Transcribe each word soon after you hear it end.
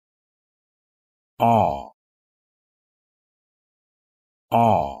awe,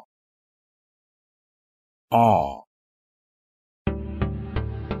 awe, awe.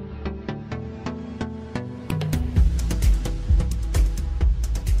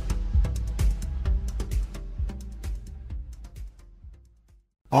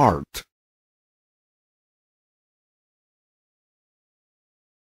 Art,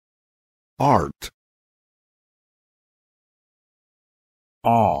 art.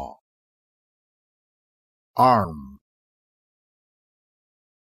 Awe, arm,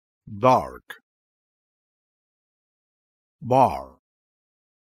 dark, bar,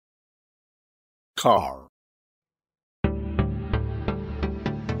 car.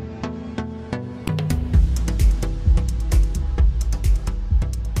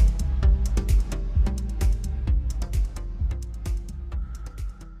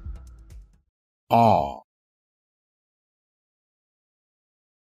 Awe,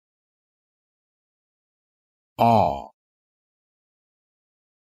 awe.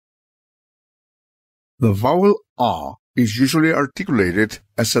 The vowel a is usually articulated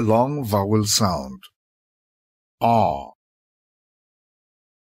as a long vowel sound. Awe.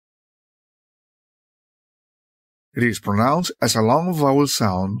 It is pronounced as a long vowel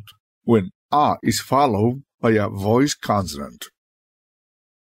sound when a is followed by a voice consonant.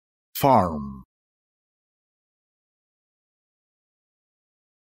 Farm.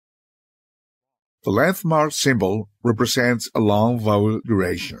 The length mark symbol represents a long vowel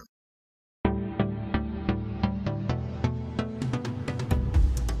duration.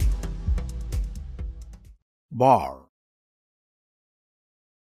 Bar,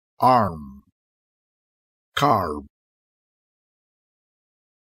 arm, carve,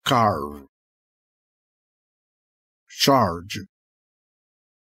 carve, charge,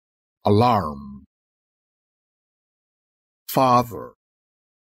 alarm, father,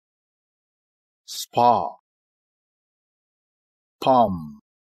 spa, palm,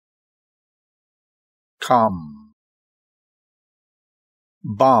 come,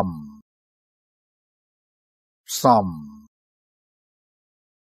 bum, some.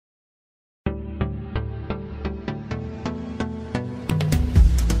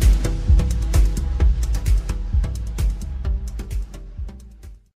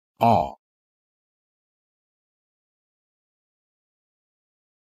 Awe,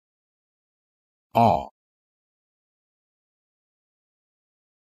 awe.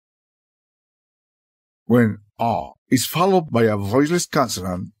 When a is followed by a voiceless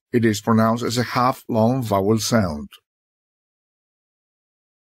consonant, it is pronounced as a half-long vowel sound.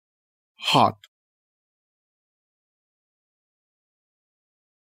 Hot,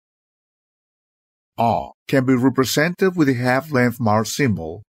 a can be represented with a half-length mark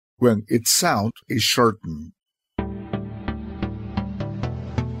symbol when its sound is shortened.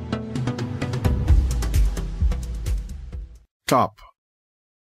 Top,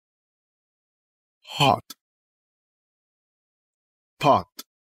 hot, pot,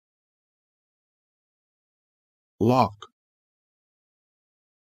 lock,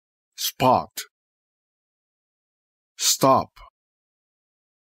 spot, stop,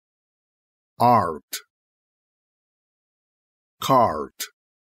 art, cart,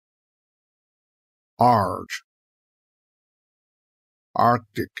 arch,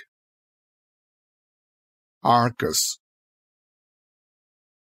 Arctic, Arcus,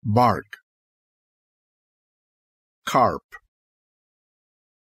 bark, carp,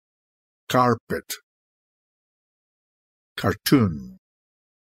 carpet, cartoon,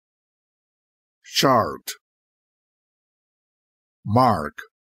 chart, mark,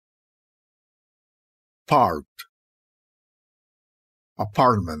 part,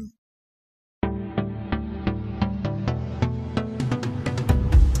 apartment.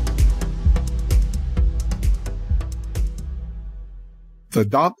 The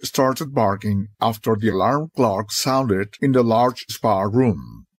dog started barking after the alarm clock sounded in the large spa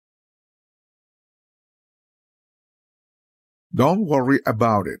room. Don't worry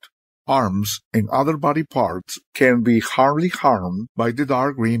about it. Arms and other body parts can be hardly harmed by the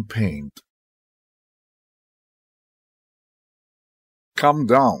dark green paint. Calm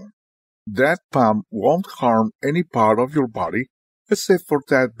down. That pump won't harm any part of your body except for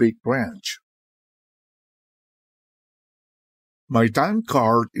that big branch. My time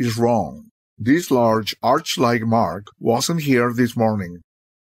card is wrong. This large arch-like mark wasn't here this morning.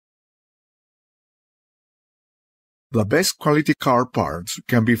 The best quality car parts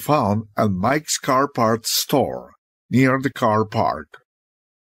can be found at Mike's Car Parts store, near the car park.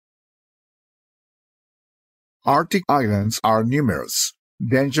 Arctic islands are numerous.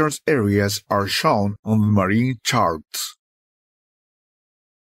 Dangerous areas are shown on the marine charts.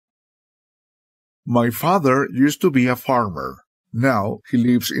 My father used to be a farmer. Now he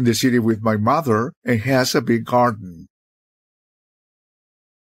lives in the city with my mother and has a big garden.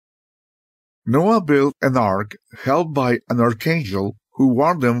 Noah built an ark held by an archangel who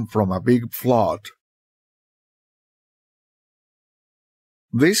warned them from a big flood.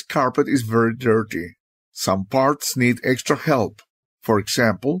 This carpet is very dirty. Some parts need extra help. For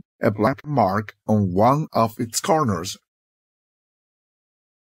example, a black mark on one of its corners.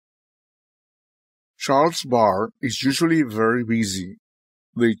 Charles Bar is usually very busy.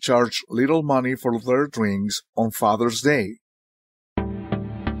 They charge little money for their drinks on Father's Day.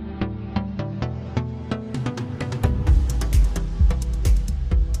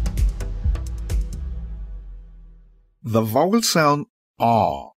 The vowel sound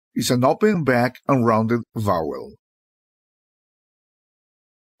ah is an open back and rounded vowel.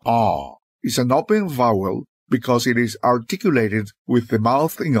 Ah is an open vowel because it is articulated with the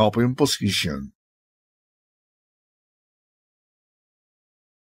mouth in open position.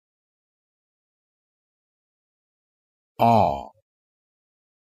 Ah.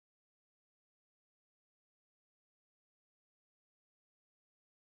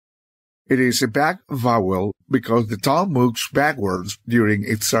 It is a back vowel because the tongue moves backwards during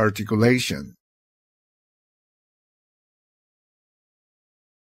its articulation.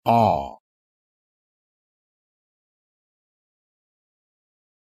 Ah.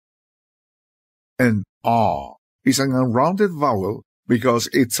 And ah is an unrounded vowel because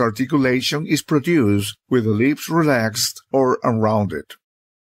its articulation is produced with the lips relaxed or unrounded.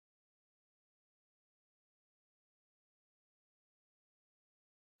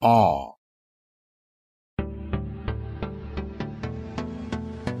 Ah.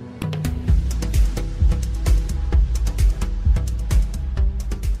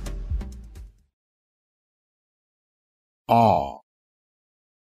 Ah.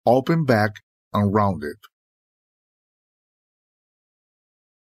 Open back and rounded.